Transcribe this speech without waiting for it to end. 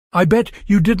I bet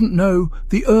you didn't know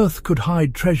the Earth could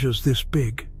hide treasures this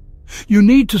big. You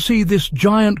need to see this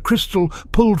giant crystal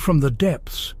pulled from the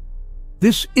depths.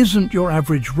 This isn't your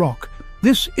average rock.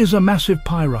 This is a massive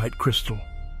pyrite crystal,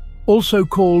 also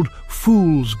called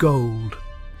fool's gold.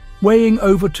 Weighing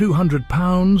over 200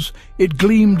 pounds, it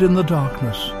gleamed in the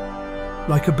darkness,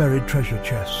 like a buried treasure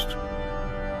chest.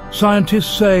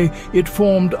 Scientists say it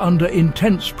formed under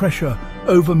intense pressure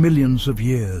over millions of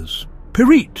years.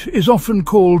 Pyrite is often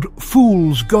called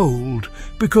fool's gold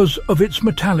because of its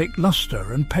metallic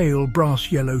luster and pale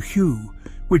brass-yellow hue,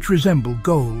 which resemble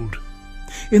gold.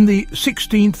 In the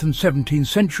 16th and 17th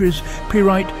centuries,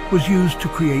 pyrite was used to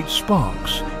create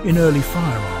sparks in early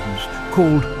firearms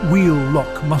called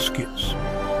wheel-lock muskets.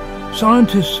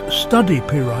 Scientists study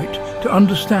pyrite to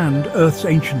understand Earth's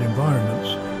ancient environments,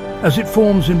 as it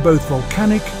forms in both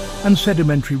volcanic and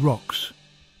sedimentary rocks.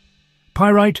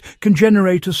 Pyrite can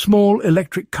generate a small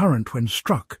electric current when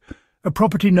struck, a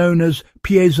property known as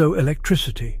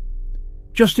piezoelectricity.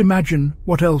 Just imagine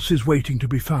what else is waiting to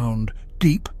be found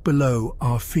deep below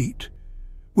our feet.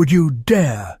 Would you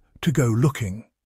dare to go looking?